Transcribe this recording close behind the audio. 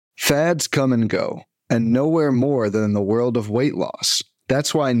Fads come and go, and nowhere more than in the world of weight loss.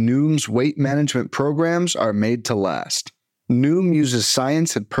 That's why Noom's weight management programs are made to last. Noom uses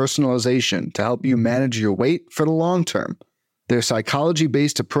science and personalization to help you manage your weight for the long term. Their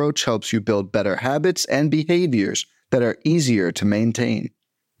psychology-based approach helps you build better habits and behaviors that are easier to maintain.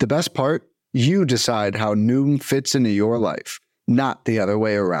 The best part? You decide how Noom fits into your life, not the other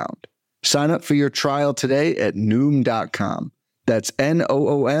way around. Sign up for your trial today at Noom.com. That's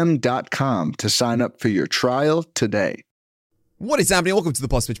Noom.com to sign up for your trial today. What is happening? Welcome to the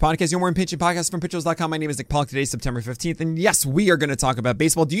Plus Pitch Podcast, your morning pitching podcast from pitchers.com. My name is Nick Pollock. Today is September 15th, and yes, we are going to talk about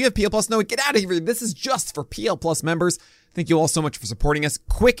baseball. Do you have PL Plus? No, get out of here. This is just for PL Plus members. Thank you all so much for supporting us.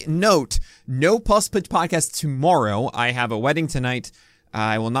 Quick note, no Plus Pitch Podcast tomorrow. I have a wedding tonight.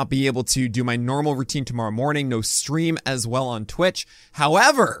 I will not be able to do my normal routine tomorrow morning. No stream as well on Twitch.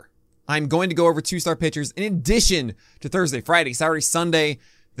 However, I'm going to go over two-star pitchers in addition to Thursday, Friday, Saturday, Sunday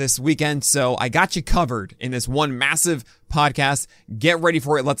this weekend. So I got you covered in this one massive podcast. Get ready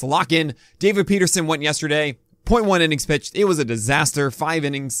for it. Let's lock in. David Peterson went yesterday. 0.1 innings pitched. It was a disaster. 5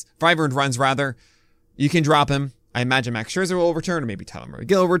 earned runs rather. You can drop him. I imagine Max Scherzer will overturn, or maybe Tyler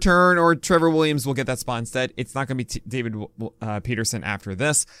McGill will return, or Trevor Williams will get that spot instead. It's not going to be David Peterson after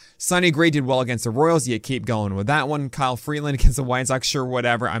this. Sonny Gray did well against the Royals. You keep going with that one. Kyle Freeland against the White Sox, sure,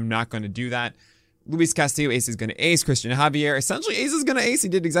 whatever. I'm not going to do that. Luis Castillo, ace is going to ace. Christian Javier, essentially ace is going to ace. He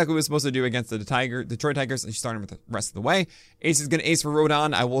did exactly what he was supposed to do against the Detroit Tigers. He's starting with the rest of the way. Ace is going to ace for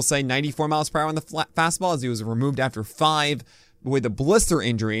Rodon. I will say 94 miles per hour on the fastball as he was removed after 5 with a blister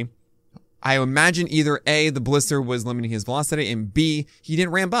injury. I imagine either A, the blister was limiting his velocity, and B, he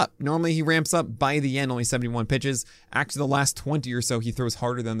didn't ramp up. Normally he ramps up by the end, only 71 pitches. Actually, the last 20 or so, he throws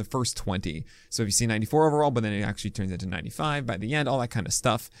harder than the first 20. So if you see 94 overall, but then it actually turns into 95 by the end, all that kind of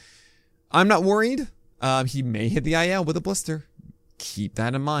stuff. I'm not worried. He may hit the IL with a blister. Keep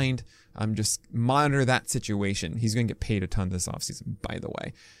that in mind. Just monitor that situation. He's going to get paid a ton this offseason, by the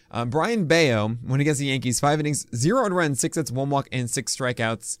way. Brian Bayo, when against the Yankees, 5 innings, 0 earned runs, 6 hits, 1 walk, and 6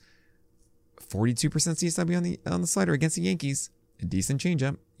 strikeouts. 42% CSW on the slider against the Yankees. A decent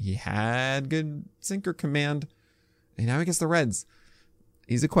changeup. He had good sinker command. And now he gets the Reds.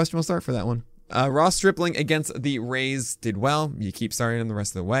 He's a questionable start for that one. Ross Stripling against the Rays did well. You keep starting him the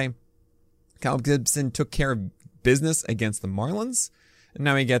rest of the way. Kyle Gibson took care of business against the Marlins. And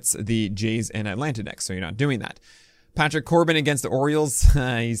now he gets the Jays and Atlanta next, so you're not doing that. Patrick Corbin against the Orioles.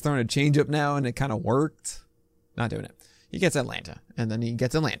 He's throwing a changeup now, and it kind of worked. Not doing it. He gets Atlanta, and then he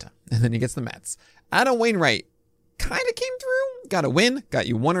gets Atlanta, and then he gets the Mets. Adam Wainwright kind of came through. Got a win. Got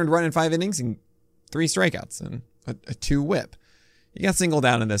you 1 earned run in 5 innings and 3 strikeouts and a 2 whip. He got singled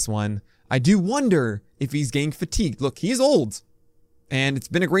out in this one. I do wonder if he's getting fatigued. Look, he's old, and it's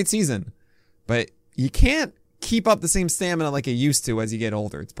been a great season. But you can't keep up the same stamina like you used to as you get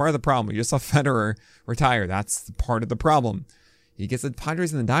older. It's part of the problem. We just saw Federer retire. That's part of the problem. He gets the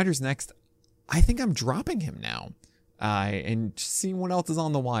Padres and the Dodgers next. I think I'm dropping him now. And just seeing what else is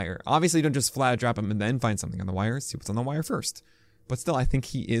on the wire. Obviously, don't just flat drop him and then find something on the wire. See what's on the wire first. But still, I think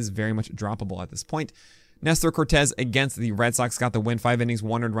he is very much droppable at this point. Nestor Cortez against the Red Sox got the win. 5 innings,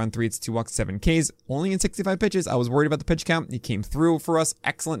 1 earned run, 3 hits, 2 walks, 7 Ks. Only in 65 pitches. I was worried about the pitch count. He came through for us.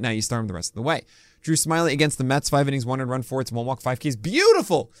 Excellent. Now you start him the rest of the way. Drew Smyly against the Mets. 5 innings, 1 earned run, 4 hits, 1 walk, 5 Ks.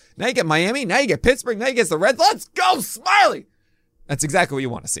 Beautiful. Now you get Miami. Now you get Pittsburgh. Now you get the Reds. Let's go, Smyly. That's exactly what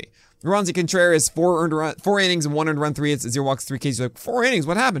you want to see. Roansy Contreras, 4 innings and 1 earned run, 3 hits, 0 walks, 3 Ks. You're like, 4 innings?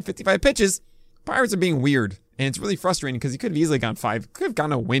 What happened? 55 pitches? Pirates are being weird. And it's really frustrating because he could have easily gone 5. Could have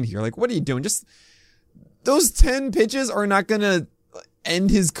gotten a win here. Like, what are you doing? Just those 10 pitches are not going to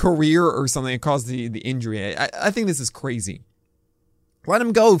end his career or something and cause the injury. I think this is crazy. Let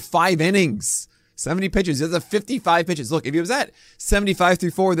him go 5 innings. 70 pitches. He has a 55 pitches. Look, if he was at 75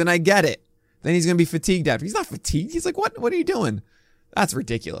 through 4, then I get it. Then he's going to be fatigued after. He's not fatigued. He's like, what are you doing? That's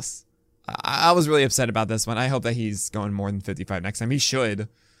ridiculous. I was really upset about this one. I hope that he's going more than 55 next time. He should.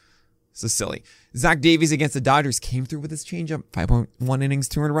 So silly. Zach Davies against the Dodgers came through with his changeup. 5.1 innings,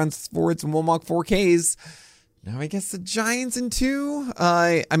 200 runs, 4 hits, and 1 walk, 4 Ks. Now he gets the Giants in 2.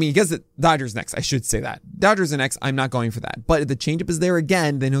 He gets the Dodgers next. I should say that. Dodgers are next. I'm not going for that. But if the changeup is there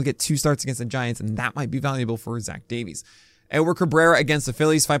again, then he'll get 2 starts against the Giants, and that might be valuable for Zach Davies. Edward Cabrera against the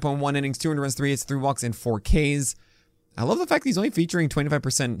Phillies. 5.1 innings, 200 runs, 3 hits, 3 walks, and 4 Ks. I love the fact that he's only featuring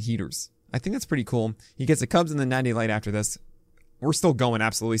 25% heaters. I think that's pretty cool. He gets the Cubs and the Natty Light after this. We're still going,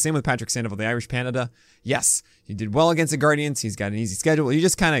 absolutely. Same with Patrick Sandoval, the Irish Panda. Yes, he did well against the Guardians. He's got an easy schedule. You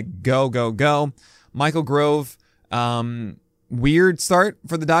just kind of go. Michael Grove, weird start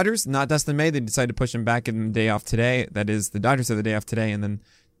for the Dodgers. Not Dustin May. They decided to push him back in the day off today. That is, the Dodgers have the day off today, and then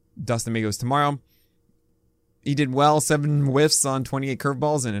Dustin May goes tomorrow. He did well, 7 whiffs on 28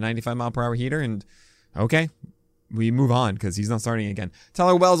 curveballs and a 95 mile per hour heater. And okay, we move on because he's not starting again.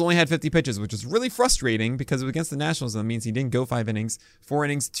 Tyler Wells only had 50 pitches, which is really frustrating because it was against the Nationals. That means he didn't go 5 innings, 4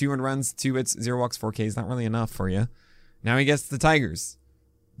 innings, 2 earned runs, 2 hits, 0 walks, 4 Ks. Not really enough for you. Now he gets the Tigers,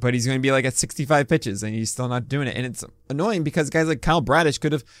 but he's going to be like at 65 pitches and he's still not doing it. And it's annoying because guys like Kyle Bradish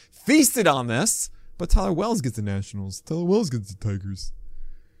could have feasted on this, but Tyler Wells gets the Nationals. Tyler Wells gets the Tigers.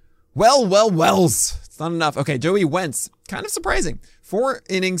 Wells. It's not enough. Okay, Joey Wentz. Kind of surprising. 4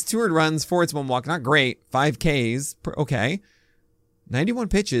 innings, 2 earned runs, 4 hits, 1 walk. Not great. 5 Ks. Okay. 91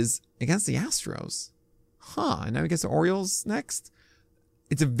 pitches against the Astros. And now he gets the Orioles next.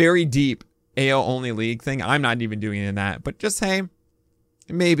 It's a very deep AL only league thing. I'm not even doing it in that. But just, hey,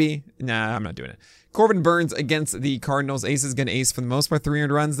 maybe. Nah, I'm not doing it. Corbin Burns against the Cardinals. Ace is going to ace for the most part. 3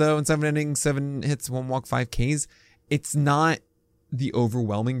 earned runs, though, in 7 innings, 7 hits, 1 walk, 5 Ks. It's not the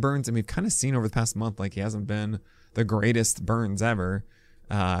overwhelming Burns, and we've kind of seen over the past month like he hasn't been the greatest Burns ever.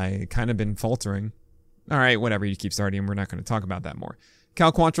 Kind of been faltering. All right, whatever, you keep starting him. We're not going to talk about that more.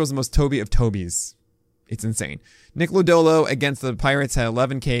 Cal Quantrill is the most Toby of Tobies. It's insane. Nick Lodolo against the Pirates had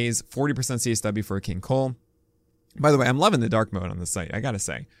 11 Ks, 40% CSW for King Cole. By the way, I'm loving the dark mode on the site, I gotta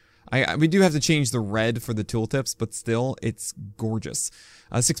say. We do have to change the red for the tooltips, but still, it's gorgeous.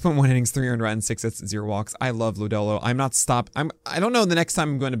 6.1 innings, 3 earned runs, 6 hits, 0 walks. I love Lodolo. I don't know the next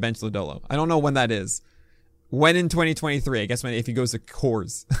time I'm going to bench Lodolo. I don't know when that is. When in 2023? I guess if he goes to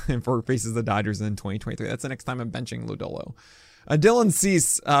Coors and faces the Dodgers in 2023. That's the next time I'm benching Lodolo. Dylan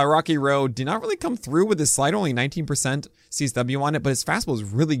Cease, Rocky Road, did not really come through with his slider, only 19% CSW on it, but his fastball is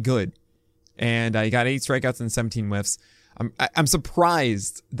really good. And he got 8 strikeouts and 17 whiffs. I'm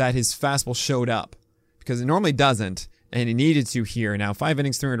surprised that his fastball showed up because it normally doesn't, and he needed to here. Now, 5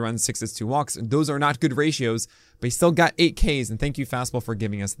 innings, 3 earned runs, 6 hits, 2 walks. Those are not good ratios, but he still got 8 Ks, and thank you, fastball, for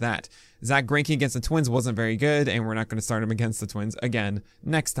giving us that. Zach Greinke against the Twins wasn't very good, and we're not going to start him against the Twins again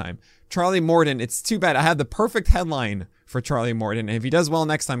next time. Charlie Morton, it's too bad. I had the perfect headline for Charlie Morton, and if he does well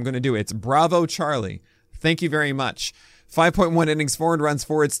next time, I'm going to do it. It's Bravo Charlie. Thank you very much. 5.1 innings, 4 earned runs,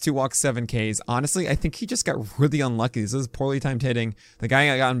 4 hits, 2 walks, 7 Ks. Honestly, I think he just got really unlucky. This is poorly timed hitting. The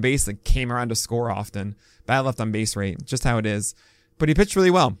guy got on base that came around to score often. Bad left on base rate, just how it is. But he pitched really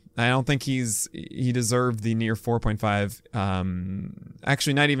well. I don't think he deserved the near 4.5.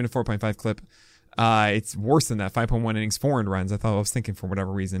 Actually, not even a 4.5 clip. It's worse than that. 5.1 innings, 4 earned runs. I was thinking for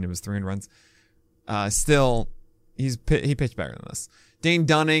whatever reason it was 3 earned runs. Still, he pitched better than this. Dane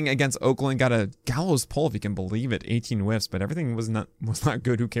Dunning against Oakland got a gallows pull, if you can believe it, 18 whiffs, but everything was not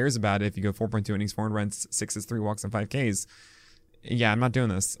good. Who cares about it if you go 4.2 innings, 4 runs, 6 hits, 3 walks, and 5 Ks? Yeah, I'm not doing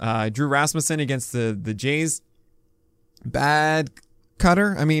this. Drew Rasmussen against the Jays. Bad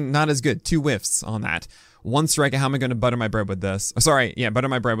cutter. I mean, not as good. 2 whiffs on that. 1 strikeout. How am I going to butter my bread with this? Butter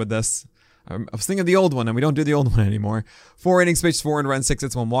my bread with this. I was thinking of the old one, and we don't do the old one anymore. 4 innings pitched, 4 earned runs, 6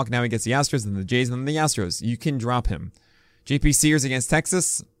 hits, 1 walk. Now he gets the Astros, and the Jays, and then the Astros. You can drop him. JP Sears against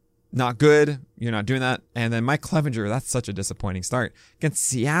Texas, not good. You're not doing that. And then Mike Clevenger, that's such a disappointing start. Against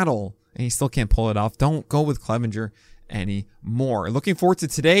Seattle, and he still can't pull it off. Don't go with Clevenger anymore. Looking forward to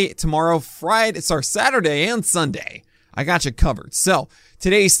today, tomorrow, Saturday, and Sunday. I got you covered. So,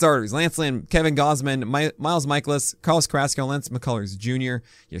 today's starters, Lance Lynn, Kevin Gausman, Miles Michaelis, Carlos Carrasco, Lance McCullers Jr.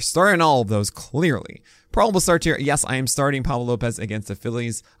 You're starting all of those clearly. Probable start here. Yes, I am starting Pablo Lopez against the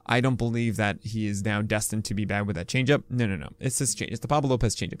Phillies. I don't believe that he is now destined to be bad with that changeup. No. It's his change. It's the Pablo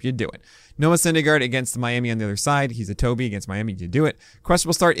Lopez changeup. You do it. Noah Syndergaard against Miami on the other side. He's a Toby against Miami. You do it.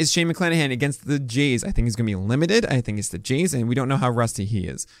 Questionable start is Shane McClanahan against the Jays. I think he's going to be limited. I think it's the Jays, and we don't know how rusty he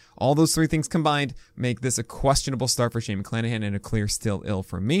is. All those 3 things combined make this a questionable start for Shane McClanahan and a clear still ill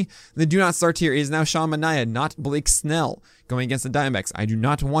for me. The do not start here is now Sean Manaea, not Blake Snell, going against the Diamondbacks. I do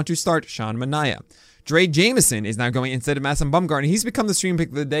not want to start Sean Manaea. Dre Jameson is now going instead of Madison Bumgarner. He's become the stream pick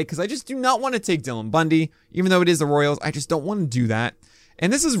of the day because I just do not want to take Dylan Bundy. Even though it is the Royals, I just don't want to do that.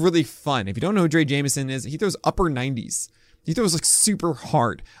 And this is really fun. If you don't know who Dre Jameson is, he throws upper 90s. He throws like super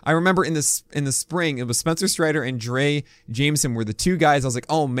hard. I remember in the spring, it was Spencer Strider and Dre Jameson were the 2 guys. I was like,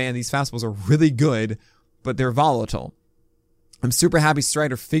 oh man, these fastballs are really good, but they're volatile. I'm super happy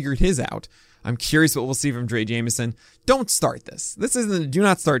Strider figured his out. I'm curious what we'll see from Dre Jameson. Don't start this. This isn't a do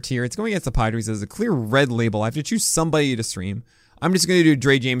not start tier. It's going against the Padres as a clear red label. I have to choose somebody to stream. I'm just going to do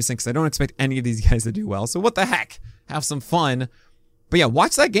Dre Jameson because I don't expect any of these guys to do well. So what the heck? Have some fun. But yeah,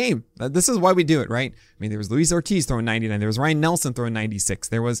 watch that game. This is why we do it, right? I mean, there was Luis Ortiz throwing 99. There was Ryan Nelson throwing 96.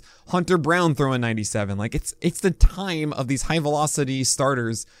 There was Hunter Brown throwing 97. Like, it's the time of these high-velocity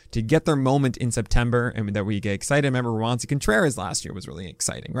starters to get their moment in September and that we get excited. Remember, Roansy Contreras last year was really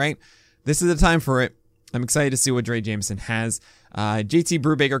exciting, right? This is the time for it. I'm excited to see what Dre Jameson has. JT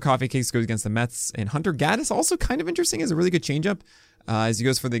Brubaker Coffee Cakes goes against the Mets, and Hunter Gaddis also kind of interesting. Has a really good changeup as he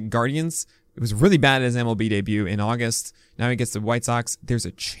goes for the Guardians. It was really bad at his MLB debut in August. Now he gets the White Sox. There's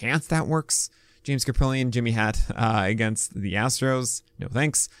a chance that works. James Caprillion, Jimmy Hatt against the Astros. No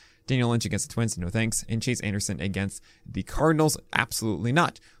thanks. Daniel Lynch against the Twins. No thanks. And Chase Anderson against the Cardinals. Absolutely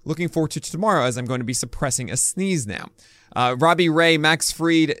not. Looking forward to tomorrow as I'm going to be suppressing a sneeze now. Robbie Ray, Max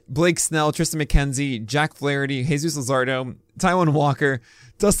Fried, Blake Snell, Tristan McKenzie, Jack Flaherty, Jesus Luzardo, Taijuan Walker,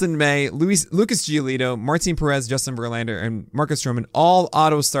 Dustin May, Lucas Giolito, Martin Perez, Justin Verlander, and Marcus Stroman. All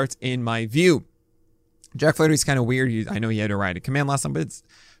auto starts in my view. Jack Flaherty's kind of weird. I know he had to ride a command last time, but it's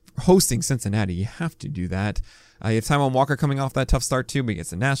hosting Cincinnati. You have to do that. You have Taijuan Walker coming off that tough start too, but he gets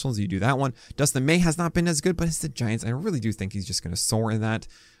the Nationals. You do that one. Dustin May has not been as good, but it's the Giants. I really do think he's just going to soar in that.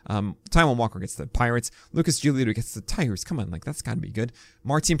 Taijuan Walker gets the Pirates. Lucas Giolito gets the Tigers. Come on, that's got to be good.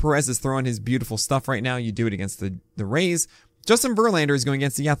 Martin Perez is throwing his beautiful stuff right now. You do it against the Rays. Justin Verlander is going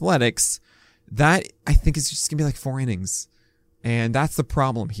against the Athletics. That, I think, is just going to be like 4 innings. And that's the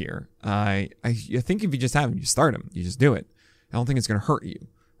problem here. I think if you just have him, you start him. You just do it. I don't think it's going to hurt you.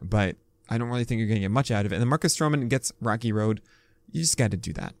 But I don't really think you're going to get much out of it. And then Marcus Stroman gets Rocky Road. You just got to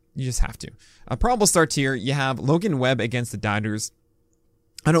do that. You just have to. A probable start here. You have Logan Webb against the Dodgers.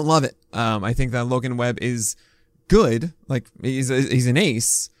 I don't love it. I think that Logan Webb is good. Like, he's an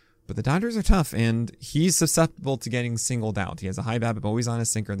ace. But the Dodgers are tough, and he's susceptible to getting singled out. He has a high BABIP, always on a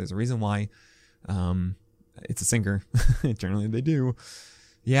sinker. There's a reason why. It's a sinker. Generally, they do.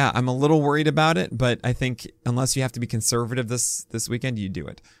 Yeah, I'm a little worried about it, but I think unless you have to be conservative this weekend, you do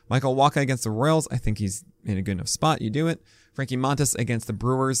it. Michael Wacha against the Royals, I think he's in a good enough spot. You do it. Frankie Montas against the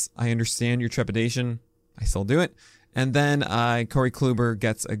Brewers, I understand your trepidation. I still do it. And then Corey Kluber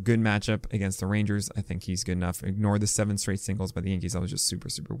gets a good matchup against the Rangers. I think he's good enough. Ignore the 7 straight singles by the Yankees. That was just super,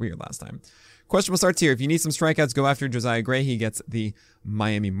 super weird last time. Questionable starts here. If you need some strikeouts, go after Josiah Gray. He gets the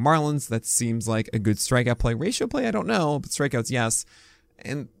Miami Marlins. That seems like a good strikeout play. Ratio play, I don't know, but strikeouts, yes.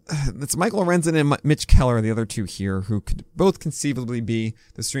 And it's Michael Lorenzen and Mitch Keller, the other two here, who could both conceivably be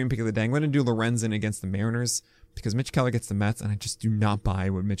the stream pick of the day. I'm going to do Lorenzen against the Mariners because Mitch Keller gets the Mets, and I just do not buy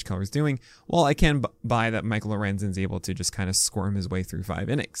what Mitch Keller's doing. Well, I can buy that Michael Lorenzen's able to just kind of squirm his way through 5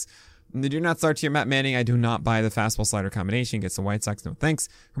 innings. And the do not start here, Matt Manning. I do not buy the fastball slider combination. Gets the White Sox. No thanks.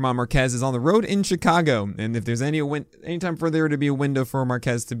 German Marquez is on the road in Chicago, and if there's any time for there to be a window for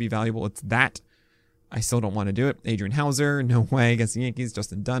Marquez to be valuable, it's that. I still don't want to do it. Adrian Hauser, no way against the Yankees.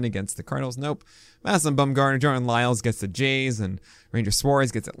 Justin Dunn against the Cardinals, nope. Madison Bumgarner, Jordan Lyles gets the Jays, and Ranger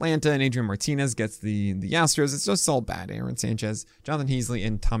Suarez gets Atlanta, and Adrian Martinez gets the Astros. It's just all bad. Aaron Sanchez, Jonathan Heasley,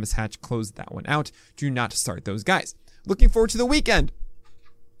 and Thomas Hatch closed that one out. Do not start those guys. Looking forward to the weekend.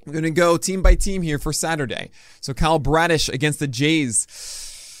 I'm going to go team by team here for Saturday. So Kyle Bradish against the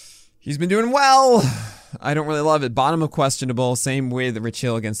Jays. He's been doing well. I don't really love it. Bottom of questionable. Same with Rich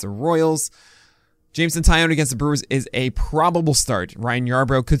Hill against the Royals. Jameson Taillon against the Brewers is a probable start. Ryan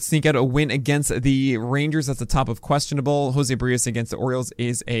Yarbrough could sneak out a win against the Rangers. That's the top of questionable. Jose Barrios against the Orioles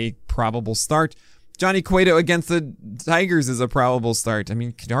is a probable start. Johnny Cueto against the Tigers is a probable start. I mean,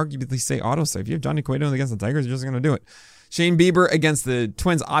 you could arguably say auto start. If you have Johnny Cueto against the Tigers, you're just going to do it. Shane Bieber against the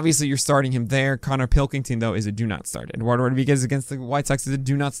Twins. Obviously, you're starting him there. Connor Pilkington, though, is a do not start. Eduardo Rodriguez against the White Sox is a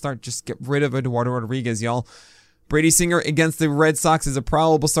do not start. Just get rid of Eduardo Rodriguez, y'all. Brady Singer against the Red Sox is a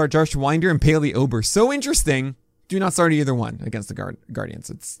probable start. Josh Winder and Bailey Ober. So interesting. Do not start either one against the Guardians.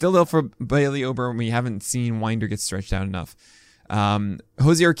 It's still ill for Bailey Ober, and we haven't seen Winder get stretched out enough.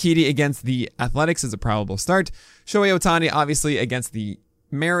 Jose Urquidy against the Athletics is a probable start. Shohei Ohtani, obviously, against the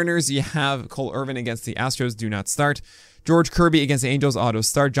Mariners. You have Cole Irvin against the Astros. Do not start. George Kirby against the Angels. Auto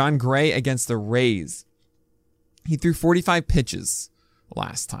start. John Gray against the Rays. He threw 45 pitches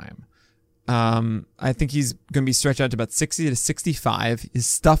last time. I think he's going to be stretched out to about 60 to 65. His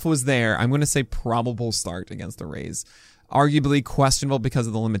stuff was there. I'm going to say probable start against the Rays. Arguably questionable because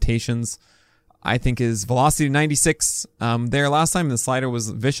of the limitations. I think his velocity 96 there last time, and the slider was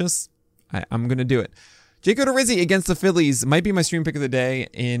vicious. I'm going to do it. Jake Odorizzi against the Phillies might be my stream pick of the day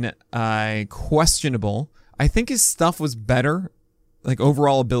in questionable. I think his stuff was better, like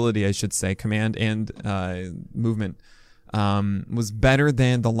overall ability, I should say, command and movement. Was better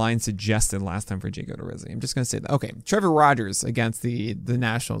than the line suggested last time for Jake Odorizzi. I'm just going to say that. Okay, Trevor Rogers against the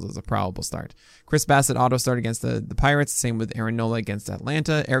Nationals is a probable start. Chris Bassett auto start against the Pirates. Same with Aaron Nola against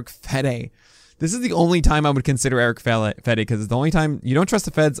Atlanta. Eric Fede. This is the only time I would consider Eric Fede because it's the only time you don't trust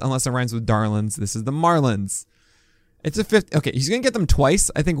the Feds unless it rhymes with Darlins. This is the Marlins. It's a 50. Okay, he's going to get them twice.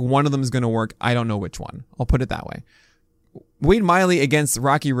 I think one of them is going to work. I don't know which one. I'll put it that way. Wade Miley against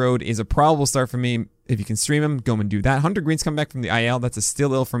Rocky Road is a probable start for me. If you can stream him, go and do that. Hunter Green's come back from the IL. That's a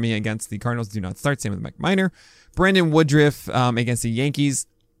still ill for me against the Cardinals. Do not start. Same with Mike Minor. Brandon Woodruff against the Yankees.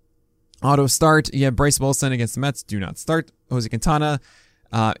 Auto start. You have Bryce Wilson against the Mets. Do not start. Jose Quintana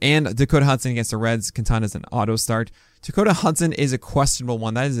and Dakota Hudson against the Reds. Quintana's an auto start. Dakota Hudson is a questionable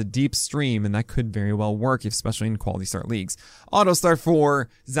one. That is a deep stream, and that could very well work, especially in quality start leagues. Auto start for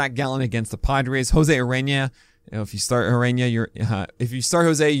Zach Gallen against the Padres. Jose Urena. If you start Urena, if you start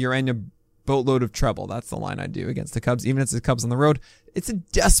Jose, you're in a boatload of trouble. That's the line I do against the Cubs. Even if it's the Cubs on the road, it's a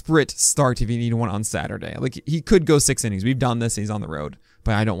desperate start if you need one on Saturday. Like, he could go 6 innings. We've done this. He's on the road,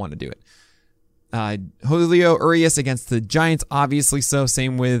 but I don't want to do it. Julio Urias against the Giants, obviously so.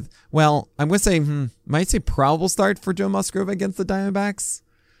 Same with, well, I'm going to say, might say probable start for Joe Musgrove against the Diamondbacks.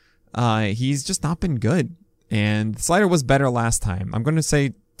 He's just not been good. And the slider was better last time. I'm going to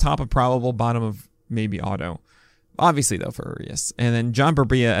say top of probable, bottom of maybe auto. Obviously, though, for Urias. And then John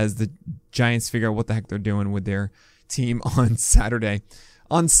Berbria as the Giants figure out what the heck they're doing with their team on Saturday.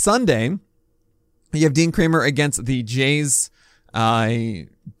 On Sunday, you have Dean Kramer against the Jays.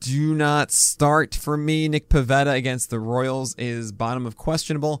 Do not start for me. Nick Pivetta against the Royals is bottom of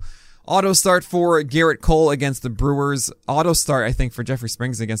questionable. Auto start for Garrett Cole against the Brewers. Auto start, I think, for Jeffrey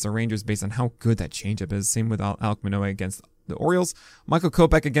Springs against the Rangers based on how good that changeup is. Same with Alek Manoah against the Orioles. Michael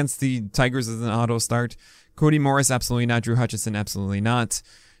Kopech against the Tigers is an auto start. Cody Morris, absolutely not. Drew Hutchison, absolutely not.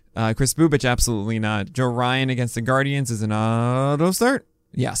 Chris Bubich, absolutely not. Joe Ryan against the Guardians is an auto start.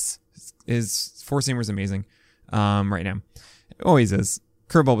 Yes. His four-seamer is amazing right now. It always is.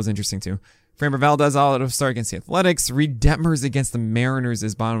 Curveball was interesting too. Framber Valdez auto start against the Athletics. Reed Detmers against the Mariners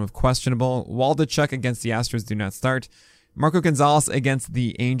is bottom of questionable. Waldachuk against the Astros, do not start. Marco Gonzalez against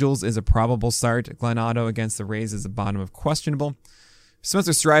the Angels is a probable start. Glenn Otto against the Rays is a bottom of questionable.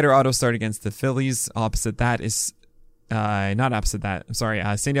 Spencer Strider auto start against the Phillies. Opposite that is not opposite that. I'm sorry.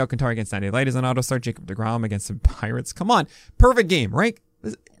 Sandy Alcantara against Sandy Light is an auto start. Jacob deGrom against the Pirates. Come on. Perfect game, right?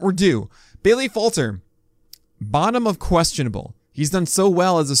 We're due. Bailey Falter, bottom of questionable. He's done so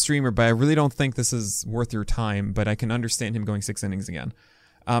well as a streamer, but I really don't think this is worth your time, but I can understand him going 6 innings again.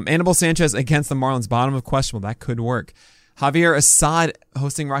 Anibal Sanchez against the Marlins, bottom of questionable. That could work. Javier Assad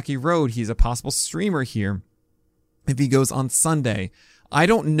hosting Rocky Road. He's a possible streamer here if he goes on Sunday. I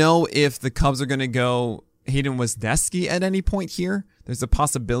don't know if the Cubs are going to go Hayden Wesneski at any point here. There's a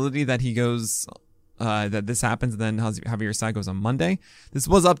possibility that he goes, that this happens, and then Javier Assad goes on Monday. This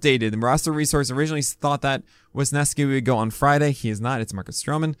was updated. The roster resource originally thought that Wesneski would go on Friday. He is not. It's Marcus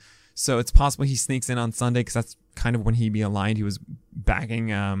Stroman. So it's possible he sneaks in on Sunday because that's kind of when he'd be aligned. He was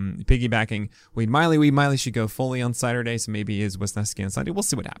piggybacking Wade Miley. Wade Miley should go fully on Saturday, so maybe it is Wesneski on Sunday. We'll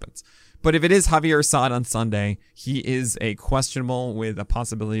see what happens. But if it is Javier Assad on Sunday, he is a questionable with a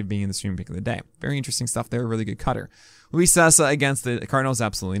possibility of being in the stream pick of the day. Very interesting stuff there. Really good cutter. Luis Sessa against the Cardinals,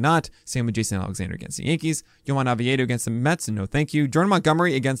 absolutely not. Same with Jason Alexander against the Yankees. Yohan Oviedo against the Mets, no thank you. Jordan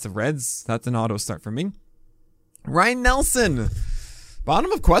Montgomery against the Reds, that's an auto start for me. Ryan Nelson,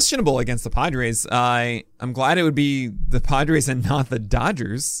 bottom of questionable against the Padres. I'm glad it would be the Padres and not the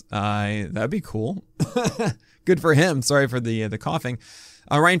Dodgers. That'd be cool. Good for him. Sorry for the coughing.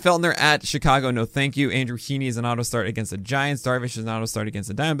 Ryan Feltner at Chicago, no thank you. Andrew Heaney is an auto start against the Giants. Darvish is an auto start against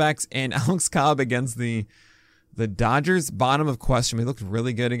the Diamondbacks. And Alex Cobb against the Dodgers, bottom of question. He looked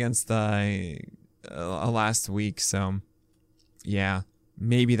really good against last week. So, yeah,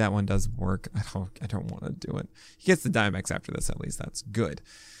 maybe that one does work. I don't want to do it. He gets the Diamondbacks after this, at least. That's good.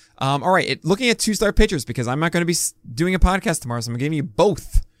 All right, looking at 2-star pitchers, because I'm not going to be doing a podcast tomorrow, so I'm giving you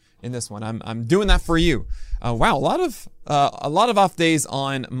both in this one. I'm doing that for you. Wow, a lot of off days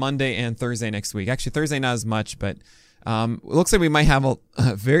on Monday and Thursday next week. Actually, Thursday not as much, but it looks like we might have a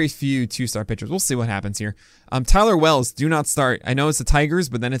very few 2-star pitchers. We'll see what happens here. Tyler Wells, do not start. I know it's the Tigers,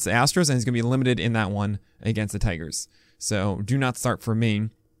 but then it's the Astros, and he's going to be limited in that one against the Tigers. So do not start for me.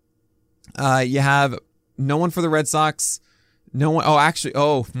 You have no one for the Red Sox. No one. Oh, actually.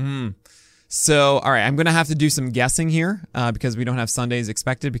 So, all right, I'm going to have to do some guessing here because we don't have Sundays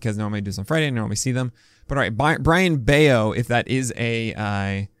expected because normally I do this on Friday and normally see them. But all right, Brian Bayo, if that is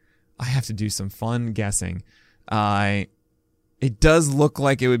I have to do some fun guessing. It does look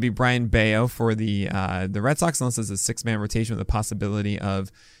like it would be Brian Bayo for the Red Sox, unless it's a 6-man rotation with the possibility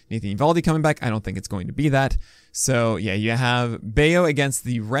of Nathan Eovaldi coming back. I don't think it's going to be that. So, yeah, you have Bayo against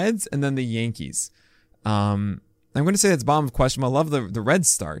the Reds and then the Yankees. I'm going to say that's bottom of question. I love the Reds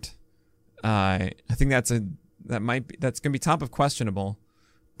start. I think that's going to be top of questionable,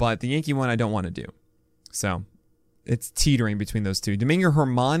 but the Yankee one I don't want to do. So it's teetering between those two. Domingo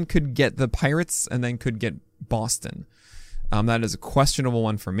Germán could get the Pirates and then could get Boston. That is a questionable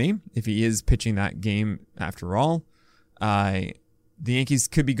one for me if he is pitching that game after all. The Yankees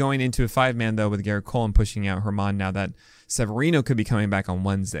could be going into a 5-man, though, with Garrett Cole and pushing out Herman now that Severino could be coming back on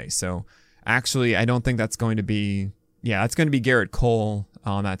Wednesday. So, actually, I don't think that's going to be... Yeah, it's going to be Garrett Cole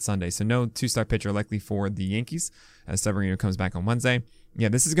on that Sunday. So, no 2-star pitcher likely for the Yankees as Severino comes back on Wednesday. Yeah,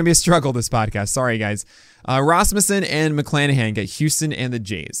 this is going to be a struggle, this podcast. Sorry, guys. Rasmussen and McClanahan get Houston and the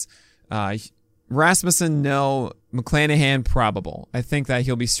Jays. Rasmussen, no. McClanahan, probable. I think that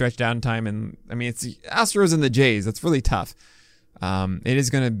he'll be stretched out in time. And I mean, it's the Astros and the Jays. That's really tough. It is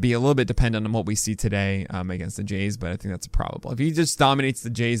going to be a little bit dependent on what we see today against the Jays, but I think that's probable. If he just dominates the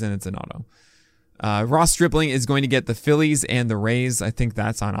Jays, then it's an auto. Ross Stripling is going to get the Phillies and the Rays. I think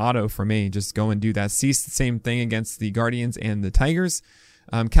that's on auto for me. Just go and do that. Cease the same thing against the Guardians and the Tigers.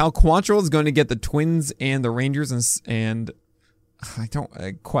 Cal Quantrill is going to get the Twins and the Rangers, and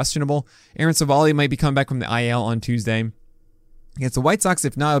questionable. Aaron Savali might be coming back from the IL on Tuesday against the White Sox.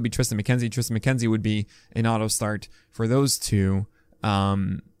 If not, it'll be Tristan McKenzie. Tristan McKenzie would be an auto start for those two,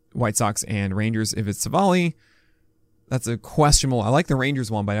 White Sox and Rangers. If it's Savali, that's a questionable. I like the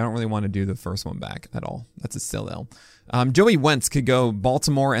Rangers one, but I don't really want to do the first one back at all. That's a still ill. Joey Wentz could go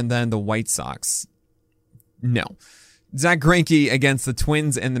Baltimore and then the White Sox. No. Zach Greinke against the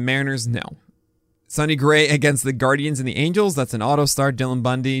Twins and the Mariners. No. Sonny Gray against the Guardians and the Angels. That's an auto start. Dylan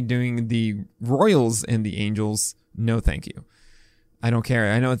Bundy doing the Royals and the Angels. No, thank you. I don't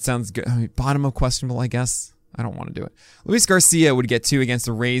care. I know it sounds good. Bottom of questionable, I guess. I don't want to do it. Luis Garcia would get 2 against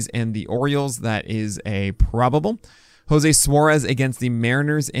the Rays and the Orioles. That is a probable. Jose Suarez against the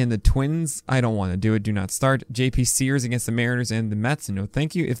Mariners and the Twins. I don't want to do it. Do not start. JP Sears against the Mariners and the Mets. No,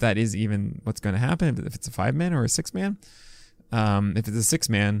 thank you. If that is even what's going to happen. If it's a 5-man or a 6-man. If it's a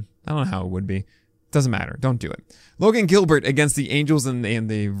 6-man, I don't know how it would be. Doesn't matter. Don't do it. Logan Gilbert against the Angels and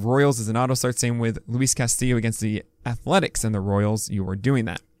the Royals is an auto start. Same with Luis Castillo against the Athletics and the Royals. You are doing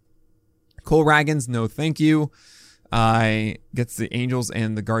that. Cole Ragans, no thank you. Gets the Angels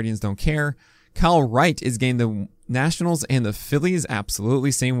and the Guardians, don't care. Kyle Wright is getting the Nationals and the Phillies.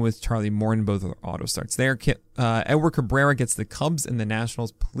 Absolutely. Same with Charlie Morton. Both are auto starts there. Edward Cabrera gets the Cubs and the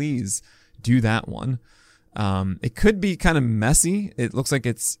Nationals. Please do that one. It could be kind of messy. It looks like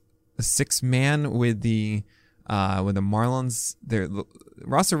it's a 6-man with the Marlins. There,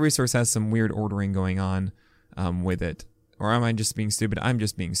 roster resource has some weird ordering going on with it. Or am I just being stupid? I'm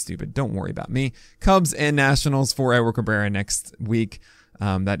just being stupid. Don't worry about me. Cubs and Nationals for Edward Cabrera next week.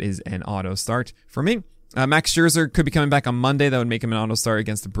 That is an auto start for me. Max Scherzer could be coming back on Monday. That would make him an auto start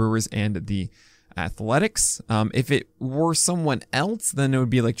against the Brewers and the Athletics. If it were someone else, then it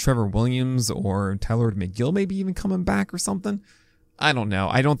would be like Trevor Williams or Tyler McGill maybe even coming back or something. I don't know.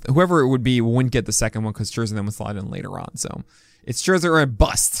 Whoever it would be wouldn't get the second one because Scherzer then would slide in later on. So it's Scherzer or a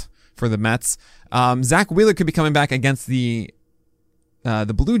bust for the Mets. Zach Wheeler could be coming back against the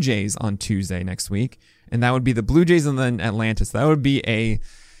Blue Jays on Tuesday next week. And that would be the Blue Jays and then Atlanta. So that would be a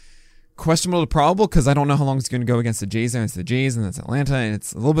questionable to probable because I don't know how long it's going to go against the Jays. And it's the Jays and it's Atlanta. And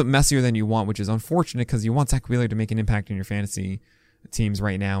it's a little bit messier than you want, which is unfortunate because you want Zach Wheeler to make an impact in your fantasy teams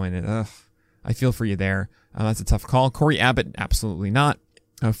right now. And I feel for you there. That's a tough call. Corey Abbott, absolutely not.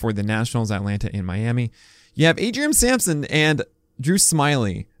 For the Nationals, Atlanta and Miami. You have Adrian Sampson and Drew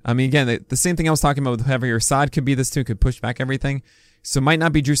Smyly. I mean, again, the same thing I was talking about with Javier Assad could be this too, could push back everything. So it might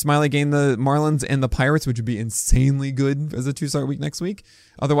not be Drew Smyly getting the Marlins and the Pirates, which would be insanely good as a 2-start week next week.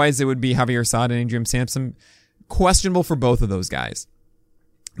 Otherwise, it would be Javier Assad and Adrian Sampson. Questionable for both of those guys.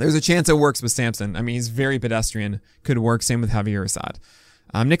 There's a chance it works with Sampson. I mean, he's very pedestrian. Could work. Same with Javier Assad.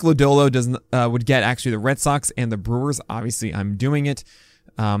 Nick Lodolo would get actually the Red Sox and the Brewers. Obviously, I'm doing it.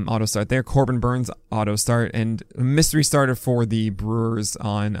 Auto start there. Corbin Burns, auto start. And mystery starter for the Brewers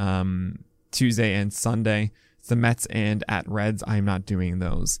on Tuesday and Sunday. It's the Mets and at Reds. I'm not doing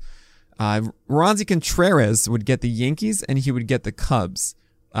those. Roansy Contreras would get the Yankees and he would get the Cubs.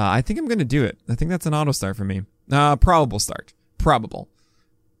 I think I'm going to do it. I think that's an auto start for me. Probable start. Probable.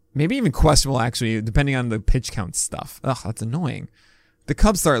 Maybe even questionable, actually, depending on the pitch count stuff. Ugh, that's annoying. The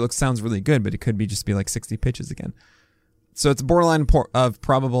Cubs start sounds really good, but it could just be like 60 pitches again. So it's borderline of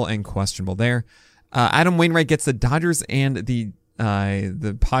probable and questionable there. Adam Wainwright gets the Dodgers and the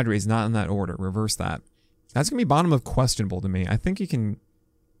Padres, not in that order. Reverse that. That's going to be bottom of questionable to me. I think you can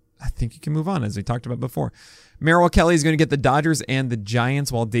move on, as we talked about before. Merrill Kelly is going to get the Dodgers and the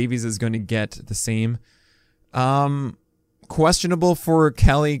Giants, while Davies is going to get the same. Questionable for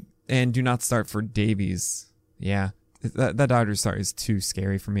Kelly, and do not start for Davies. Yeah, that Dodgers start is too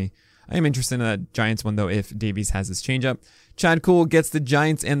scary for me. I am interested in that Giants one, though, if Davies has his changeup. Chad Kuhl gets the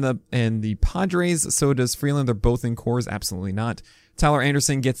Giants and the Padres. So does Freeland. They're both in cores. Absolutely not. Tyler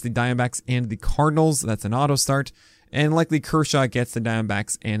Anderson gets the Diamondbacks and the Cardinals. That's an auto start. And likely Kershaw gets the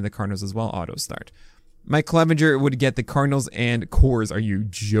Diamondbacks and the Cardinals as well. Auto start. Mike Clevenger would get the Cardinals and Coors. Are you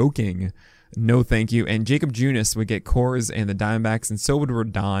joking? No, thank you. And Jacob Junis would get Coors and the Diamondbacks, and so would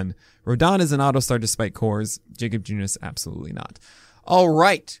Rodon. Rodon is an auto star despite Coors. Jacob Junis, absolutely not. All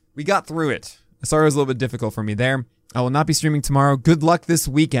right, we got through it. Sorry it was a little bit difficult for me there. I will not be streaming tomorrow. Good luck this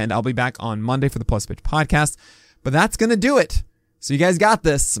weekend. I'll be back on Monday for the Plus Pitch podcast. But that's going to do it. So you guys got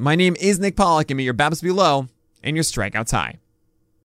this. My name is Nick Pollock, and may your BABIPs be low and your strikeouts high.